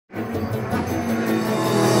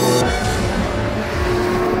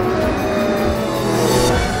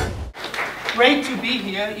great to be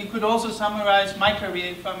here. You could also summarize my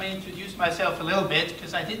career if I may introduce myself a little bit,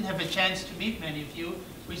 because I didn't have a chance to meet many of you,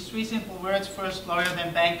 with 3 simple words: first lawyer,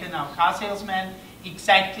 then banker, now car salesman.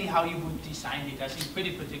 Exactly how you would design it. I think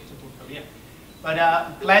pretty predictable career. But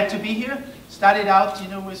glad to be here. Started out,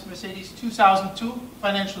 with Mercedes 2002,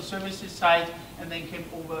 financial services side, and then came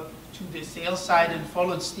over to the sales side and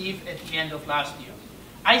followed Steve at the end of last year.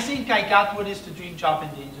 I think I got what is the dream job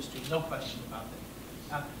in the industry, no question about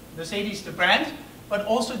it. Mercedes the brand, but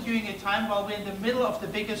also during a time while we're in the middle of the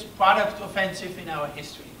biggest product offensive in our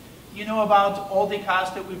history. You know about all the cars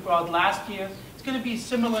that we brought last year. It's going to be a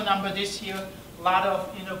similar number this year. A lot of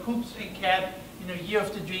coupes and cab, year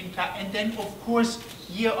of the dream car, and then of course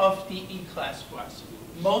year of the E-Class for us.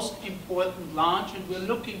 Most important launch, and we're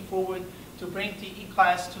looking forward to bring the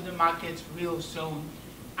E-Class to the markets real soon.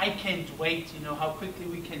 I can't wait, how quickly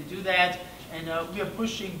we can do that, and we are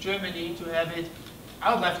pushing Germany to have it.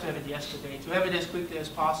 I would love to have it yesterday, to have it as quickly as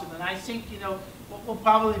possible, and I think we'll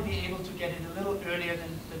probably be able to get it a little earlier than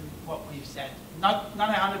what we've said. Not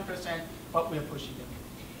 100%, but we're pushing it.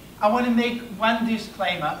 I want to make one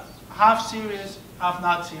disclaimer, half serious, half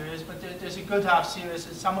not serious, but there's a good half serious,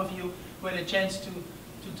 and some of you who had a chance to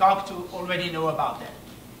talk to already know about that.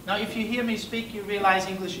 Now, if you hear me speak, you realize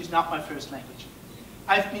English is not my first language.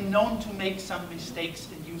 I've been known to make some mistakes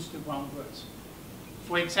and use the wrong words.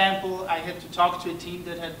 For example, I had to talk to a team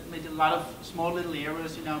that had made a lot of small little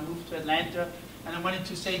errors. I moved to Atlanta, and I wanted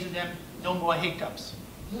to say to them, no more hiccups.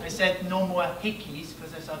 I said no more hickeys,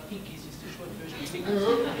 because I thought hickeys is the short version of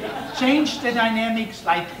hiccups. Change the dynamic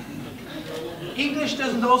slightly. English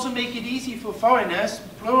doesn't also make it easy for foreigners.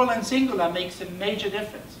 Plural and singular makes a major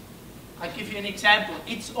difference. I'll give you an example.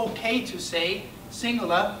 It's okay to say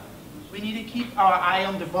singular. We need to keep our eye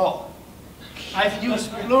on the ball. I've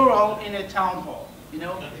used plural in a town hall. You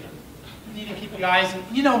need to keep your eyes on,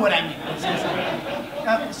 you know what I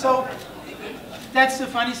mean. So that's the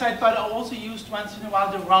funny side, but I also used once in a while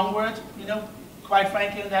the wrong word, quite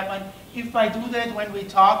frankly on that one. If I do that when we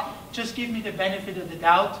talk, just give me the benefit of the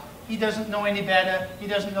doubt. He doesn't know any better, he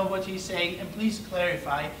doesn't know what he's saying, and please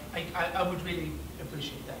clarify. I would really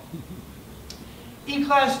appreciate that.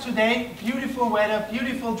 E-Class today, beautiful weather,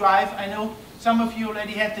 beautiful drive. I know some of you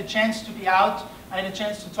already had the chance to be out. I had a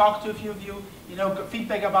chance to talk to a few of you.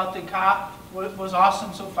 Feedback about the car was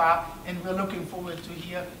awesome so far, and we're looking forward to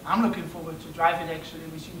hear. I'm looking forward to drive it actually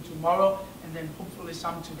with you tomorrow, and then hopefully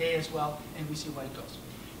some today as well, and we see where it goes.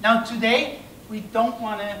 Now today, we don't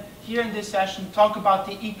want to, here in this session, talk about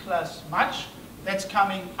the E-Class much. That's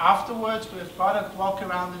coming afterwards. We have product walk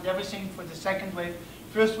around and everything for the second wave.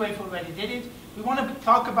 First wave already did it. We want to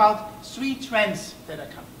talk about 3 trends that are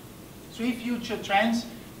coming. 3 future trends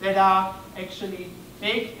that are actually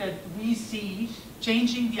big, that we see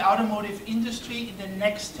changing the automotive industry in the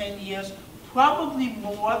next 10 years, probably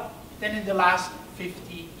more than in the last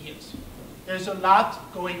 50 years. There's a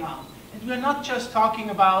lot going on. And we're not just talking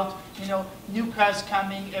about, new cars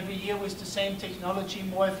coming every year with the same technology,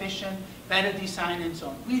 more efficient, better design, and so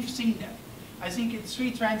on. We've seen that. I think it's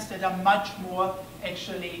 3 trends that are much more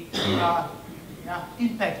actually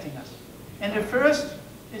impacting us. And the first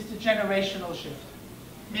is the generational shift.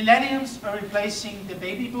 Millennials are replacing the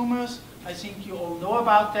baby boomers. I think you all know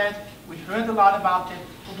about that. We heard a lot about it.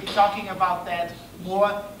 We'll be talking about that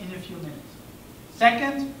more in a few minutes.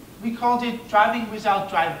 Second, we called it driving without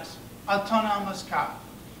drivers, autonomous car.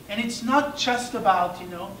 And it's not just about,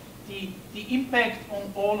 the impact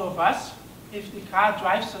on all of us. If the car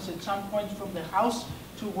drives us at some point from the house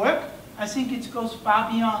to work, I think it goes far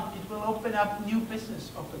beyond. It will open up new business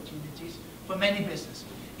opportunities for many businesses.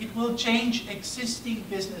 It will change existing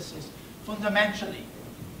businesses fundamentally.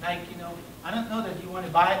 Like, I don't know that you want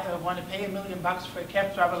to pay $1 million for a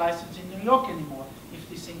cab driver license in New York anymore if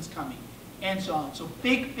this thing's coming, and so on. So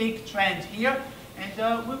big trend here,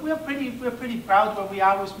 and we're pretty proud where we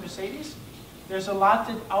are with Mercedes. There's a lot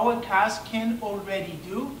that our cars can already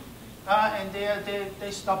do, and they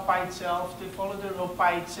stop by itself, they follow the road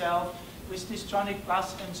by itself, with Distronic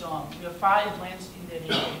Plus and so on. We are far advanced in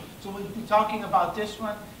that area. So we'll be talking about this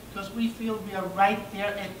one because we feel we are right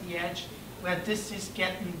there at the edge where this is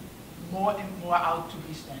getting more and more out to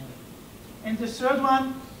be standard. And the third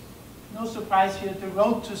one, no surprise here, the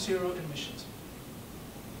road to zero emissions.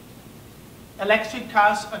 Electric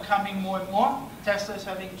cars are coming more and more. Tesla is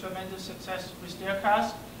having tremendous success with their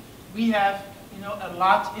cars. We have a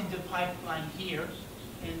lot in the pipeline here,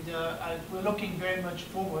 and we're looking very much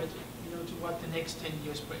forward to what the next 10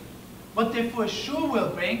 years bring. What they for sure will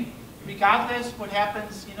bring, regardless what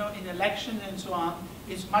happens in election and so on,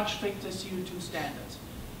 is much stricter CO2 standards.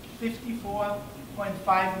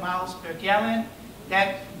 54.5 miles per gallon,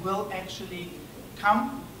 that will actually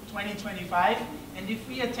come 2025. And if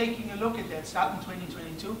we are taking a look at that, starting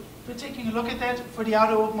 2022, if we're taking a look at that for the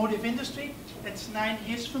automotive industry, that's 9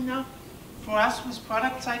 years from now. For us, with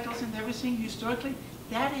product cycles and everything, historically,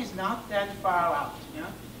 that is not that far out. Yeah?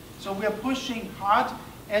 So we are pushing hard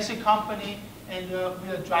as a company, and we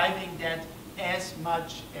are driving that as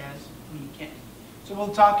much as we can. So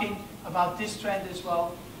we're talking about this trend as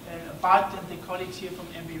well. Bart and the colleagues here from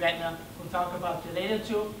MB Wagner will talk about the later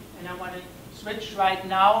two, and I want to switch right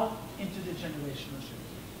now into the generational shift.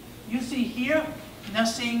 You see here,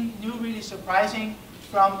 nothing new, really surprising,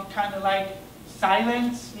 from kind of like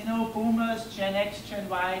silence, you know, boomers, Gen X, Gen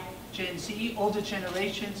Y, Gen Z, all the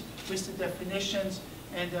generations with the definitions.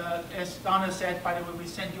 And as Donna said, by the way, we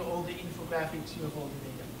send you all the infographics, you have all the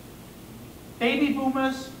data. Baby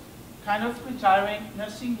boomers, kind of retiring,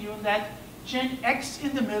 nothing new in that. Gen X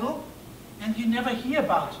in the middle, and you never hear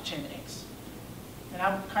about Gen X. And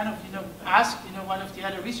I'm kind of, asked, one of the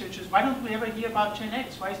other researchers, why don't we ever hear about Gen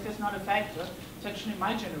X? Why is this not a factor? It's actually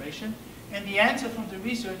my generation. And the answer from the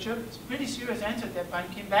researcher, it's a pretty serious answer at that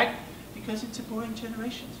point, came back, because it's a boring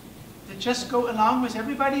generation. They just go along with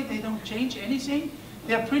everybody, they don't change anything.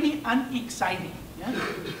 They're pretty unexciting. Yeah?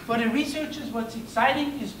 For the researchers, what's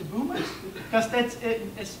exciting is the boomers, because that's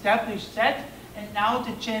an established set, and now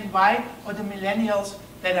the Gen Y or the millennials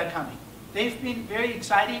that are coming. They've been very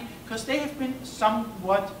exciting because they have been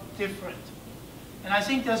somewhat different. And I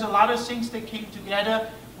think there's a lot of things that came together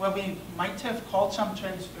where we might have called some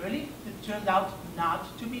trends early that turned out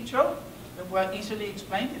not to be true, that were easily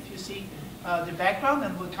explained if you see the background,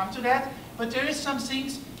 and we'll come to that. But there is some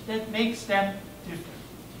things that makes them different.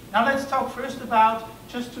 Now let's talk first about,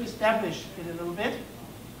 just to establish it a little bit,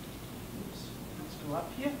 oops, let's go up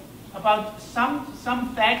here, about some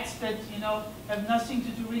facts that have nothing to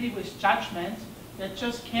do really with judgment, that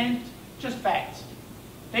just facts.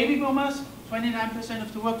 Baby boomers, 29%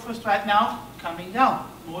 of the workforce right now, coming down,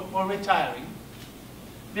 more retiring.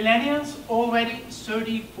 Millennials, already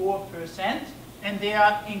 34%, and they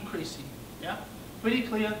are increasing. Yeah, pretty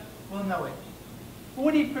clear, we'll know it.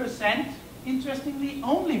 40%, interestingly,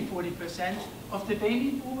 only 40% of the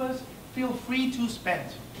baby boomers feel free to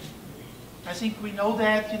spend. I think we know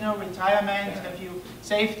that, retirement, have you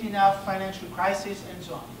saved enough, financial crisis, and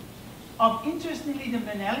so on. Interestingly, the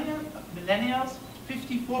millennials,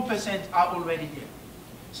 54% are already there.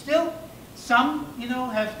 Still, some,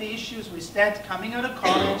 have the issues with that coming out of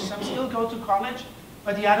college. Some still go to college,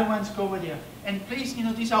 but the other ones go over there. And please,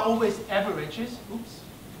 these are always averages. Oops.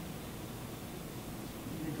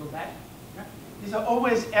 Let me go back. Yeah. These are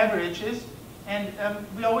always averages, and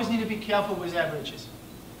we always need to be careful with averages.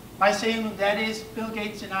 My saying that is, Bill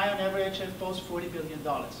Gates and I on average have both $40 billion.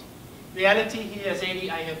 Reality, he has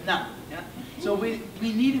 80, I have none. Yeah? So we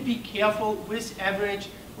need to be careful with average,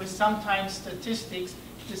 with sometimes statistics.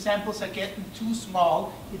 The samples are getting too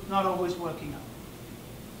small, it's not always working out.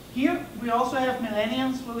 Here, we also have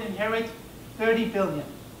millennials will inherit 30 billion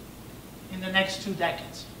in the next 2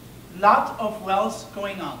 decades. Lot of wealth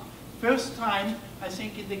going on. First time, I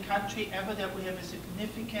think, in the country ever that we have a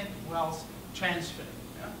significant wealth transfer.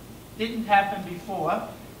 Didn't happen before,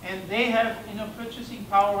 and they have purchasing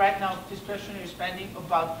power right now, discretionary spending,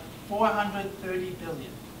 about 430 billion.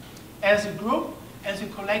 As a group, as a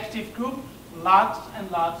collective group, lots and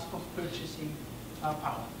lots of purchasing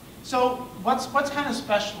power. So what's kind of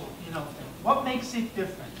special, what makes it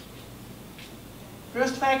different?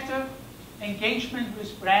 First factor, engagement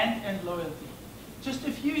with brand and loyalty. Just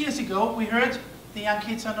a few years ago, we heard the young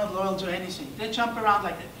kids are not loyal to anything. They jump around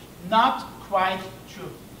like that. Not quite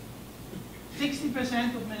true.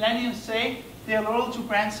 60% of millennials say they are loyal to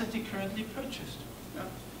brands that they currently purchased. Yeah?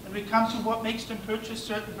 And we come to what makes them purchase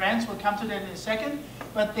certain brands. We'll come to that in a second.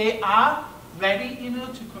 But they are ready,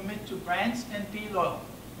 to commit to brands and be loyal.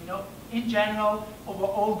 In general, over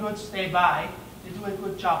all goods they buy, they do a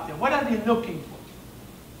good job there. What are they looking for?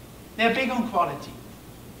 They're big on quality.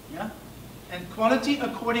 Yeah? And quality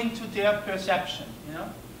according to their perception.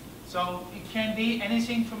 So it can be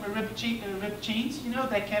anything from a ripped jeans,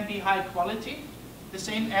 that can be high quality, the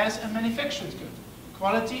same as a manufactured good.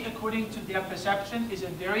 Quality according to their perception is a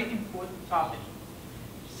very important topic.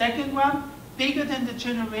 Second one, bigger than the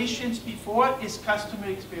generations before, is customer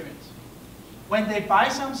experience. When they buy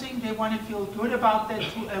something, they want to feel good about that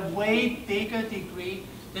to a way bigger degree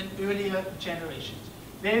than earlier generations.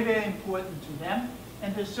 Very, very important to them.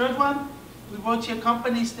 And the third one, we wrote here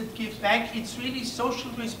companies that give back. It's really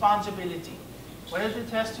social responsibility. Whether it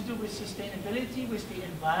has to do with sustainability, with the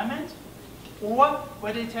environment, or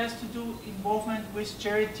whether it has to do involvement with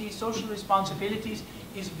charity, social responsibilities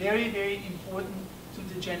is very, very important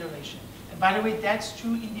to the generation. And by the way, that's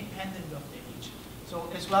true independent of their age. So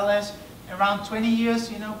as well as around 20 years,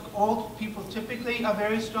 old people typically are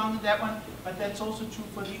very strong in that one, but that's also true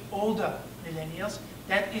for the older millennials.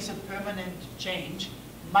 That is a permanent change,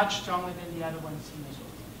 much stronger than the other ones seen as well.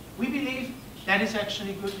 We believe that is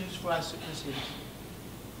actually good news for us at Mercedes.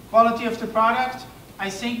 Quality of the product, I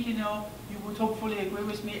think, you would hopefully agree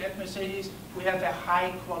with me at Mercedes, we have a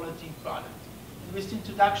high quality product. And with the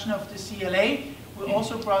introduction of the CLA, we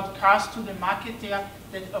also brought cars to the market there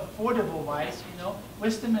that affordable-wise,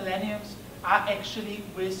 with the millennials, are actually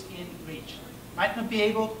within reach. Might not be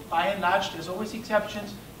able, by and large, there's always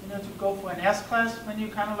exceptions, to go for an S-Class when you're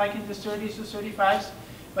kind of like in the 30s or 35s,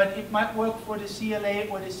 but it might work for the CLA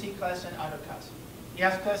or the C-Class and other cars. The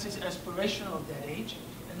S-Class is aspirational at that age,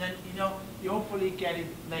 and then, you hopefully get it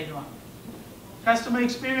later on. Customer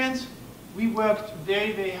experience, we worked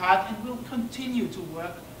very, very hard and will continue to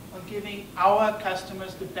work on giving our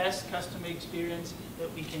customers the best customer experience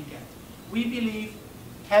that we can get. We believe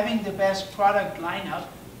having the best product lineup,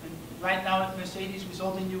 and right now at Mercedes with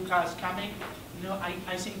all the new cars coming,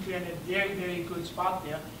 I think we're in a very, very good spot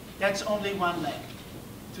there. That's only one leg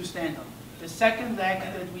to stand on. The second leg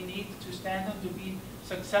that we need to stand on to be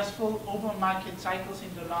successful over market cycles in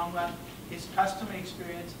the long run is customer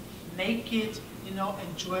experience. Make it,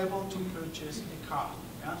 enjoyable to purchase a car.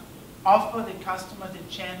 Yeah? Offer the customer the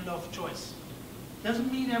channel of choice.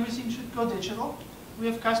 Doesn't mean everything should go digital. We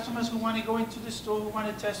have customers who want to go into the store, who want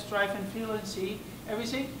to test drive and feel and see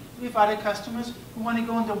everything. We have other customers who want to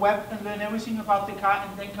go on the web and learn everything about the car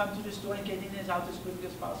and then come to the store and get in and out as quickly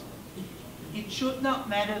as possible. It should not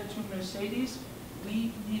matter to Mercedes.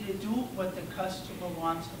 We need to do what the customer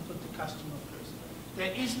wants and put the customer first.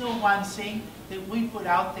 There is no one thing that we put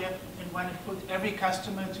out there and want to put every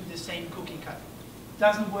customer to the same cookie cutter. It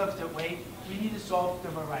doesn't work that way. We need to solve the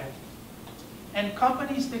variety. And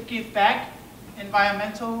companies that give back,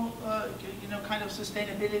 environmental, kind of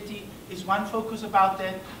sustainability is one focus about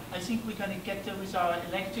that. I think we're going to get there with our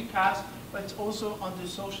electric cars, but it's also on the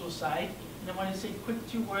social side. And I want to say quick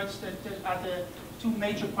 2 words that are the 2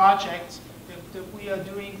 major projects that we are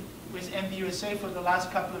doing with MBUSA for the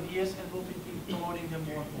last couple of years, and we'll be promoting them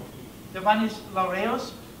more and more. The one is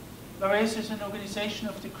Laureus. Laureus is an organization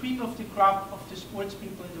of the cream of the crop of the sports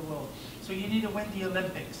people in the world. So you need to win the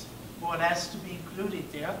Olympics, more or less, to be included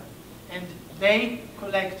there. And they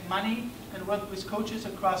collect money and work with coaches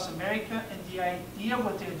across America. And the idea,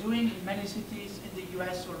 what they're doing in many cities in the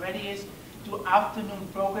US already, is do afternoon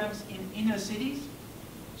programs in inner cities,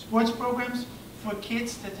 sports programs for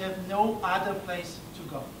kids that have no other place to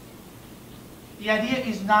go. The idea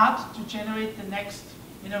is not to generate the next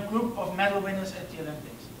group of medal winners at the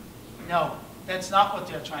Olympics. No, that's not what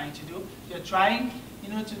they're trying to do. They're trying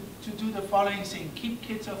to do the following thing. Keep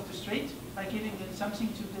kids off the street by giving them something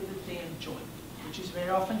to do that they enjoy, which is very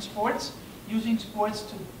often sports, using sports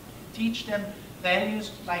to teach them values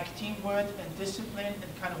like teamwork and discipline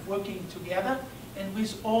and kind of working together. And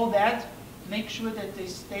with all that, make sure that they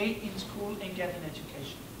stay in school and get an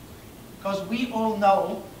education. Because we all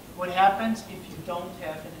know what happens if you don't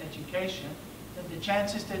have an education, then the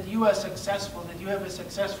chances that you are successful, that you have a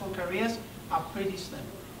successful careers are pretty slim.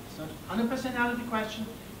 It's not 100% out of the question,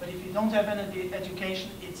 but if you don't have an education,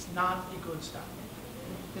 it's not a good start.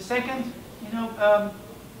 The second,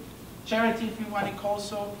 charity, if you want to call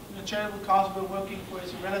so, the charitable cause we're working for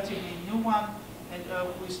is a relatively new one, and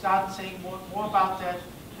we start saying more about that.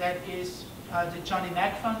 That is the Johnny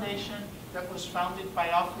Mack Foundation that was founded by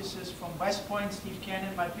officers from West Point, Steve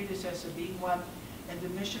Cannon, my predecessor being one, and the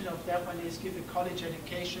mission of that one is give a college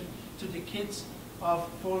education to the kids of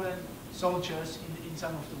fallen soldiers in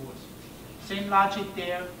some of the wars. Same logic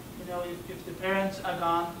there, if the parents are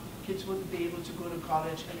gone, kids wouldn't be able to go to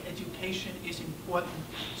college, and education is important,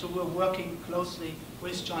 so we're working closely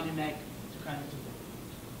with Johnny Mack to kind of do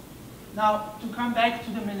that. Now, to come back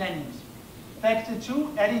to the millennials. Factor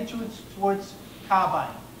 2, attitudes towards car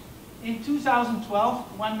buying. In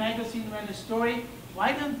 2012, one magazine ran a story,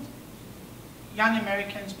 why don't young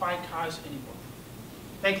Americans buy cars anymore?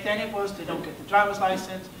 Back then it was, they don't get the driver's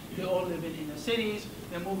license, they all live in inner cities,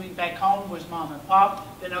 they're moving back home with mom and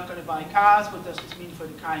pop, they're not going to buy cars, what does this mean for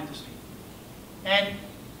the car industry? And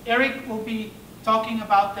Eric will be talking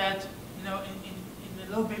about that in a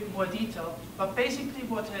little bit more detail, but basically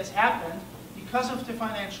what has happened, because of the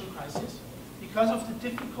financial crisis, because of the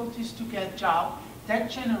difficulties to get jobs,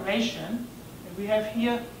 that generation, and we have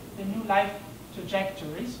here the new life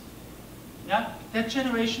trajectories, yeah, that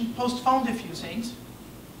generation postponed a few things.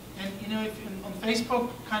 And if on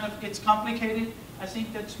Facebook kind of gets complicated, I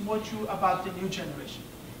think that's more true about the new generation.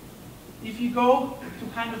 If you go to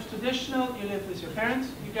kind of traditional, you live with your parents,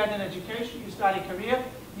 you get an education, you start a career,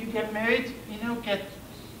 you get married, get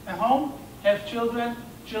a home, have children,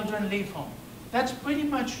 children leave home. That's pretty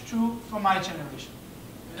much true for my generation.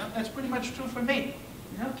 That's pretty much true for me.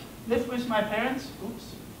 Live with my parents.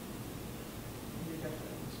 Oops.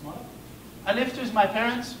 I lived with my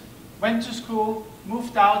parents, went to school,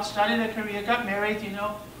 moved out, started a career, got married.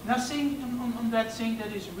 Nothing on that thing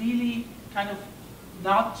that is really kind of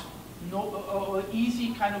not or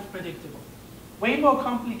easy, kind of predictable. Way more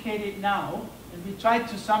complicated now, and we tried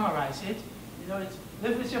to summarize it. It's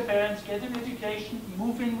live with your parents, get an education,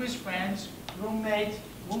 move in with friends, roommates,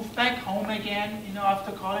 move back home again,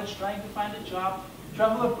 after college, trying to find a job,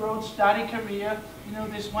 travel abroad, start a career.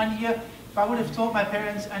 This 1 year, if I would have told my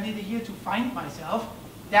parents I need a year to find myself,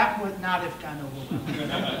 that would not have gone over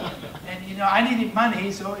well. And I needed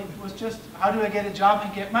money, so it was just, how do I get a job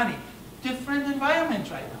and get money? Different environment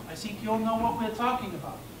right now. I think you all know what we're talking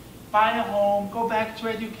about. Buy a home, go back to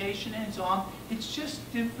education and so on. It's just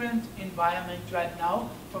different environment right now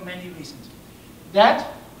for many reasons.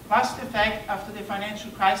 That plus the fact after the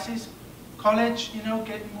financial crisis, college,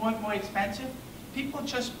 getting more and more expensive. People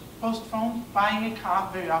just postpone buying a car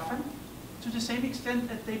very often to the same extent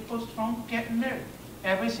that they postpone getting married.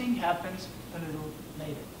 Everything happens a little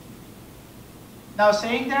later. Now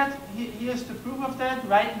saying that, here's the proof of that.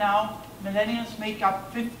 Right now, millennials make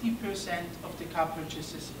up 50% of the car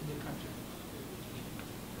purchases in the country.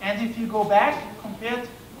 And if you go back, compared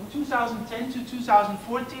from 2010 to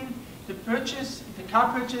 2014, the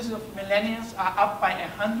car purchases of millennials are up by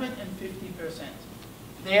 150%.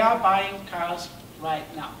 They are buying cars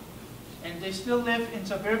right now. And they still live in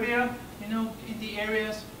suburbia, in the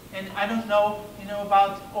areas. And I don't know,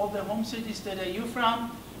 about all the home cities that are you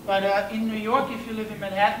from, but in New York, if you live in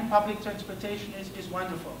Manhattan, public transportation is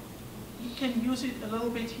wonderful. You can use it a little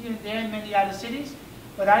bit here and there in many other cities,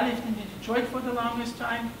 but I lived in Detroit for the longest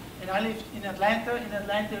time, and I lived in Atlanta. In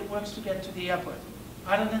Atlanta, it works to get to the airport.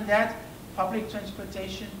 Other than that, public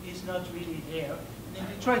transportation is not really there. And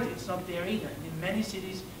in Detroit, it's not there either. And in many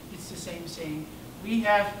cities, it's the same saying. We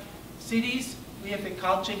have cities, we have a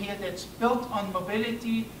culture here that's built on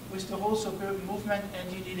mobility with the whole suburban movement,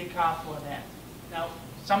 and you need a car for that. Now,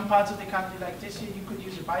 some parts of the country like this here, you could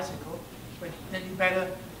use a bicycle, but then you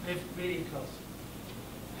better live really close.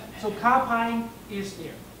 So car buying is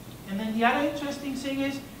there. And then the other interesting thing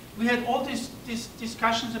is, we had all these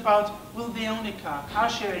discussions about, will they own a car, car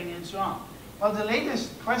sharing and so on. Well, the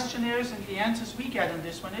latest questionnaires and the answers we get on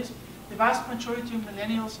this one is, the vast majority of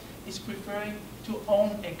millennials is preferring to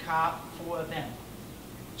own a car for them.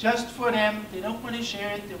 Just for them, they don't want to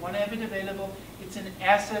share it, they want to have it available. It's an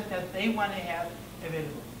asset that they want to have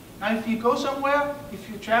available. Now, if you go somewhere, if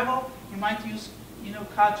you travel, you might use,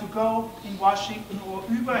 Car2Go in Washington or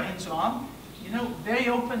Uber and so on. Very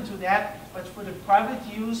open to that, but for the private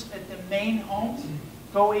use at the main homes,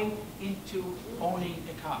 going into owning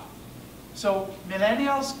a car. So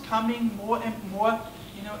millennials coming more and more,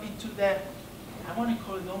 into the, I want to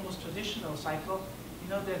call it almost traditional cycle,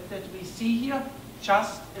 that we see here,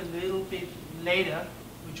 just a little bit later,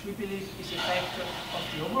 which we believe is a factor of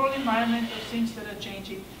the overall environment of things that are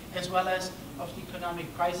changing, as well as of the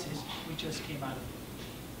economic crisis we just came out of.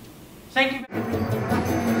 Thank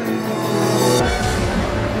you.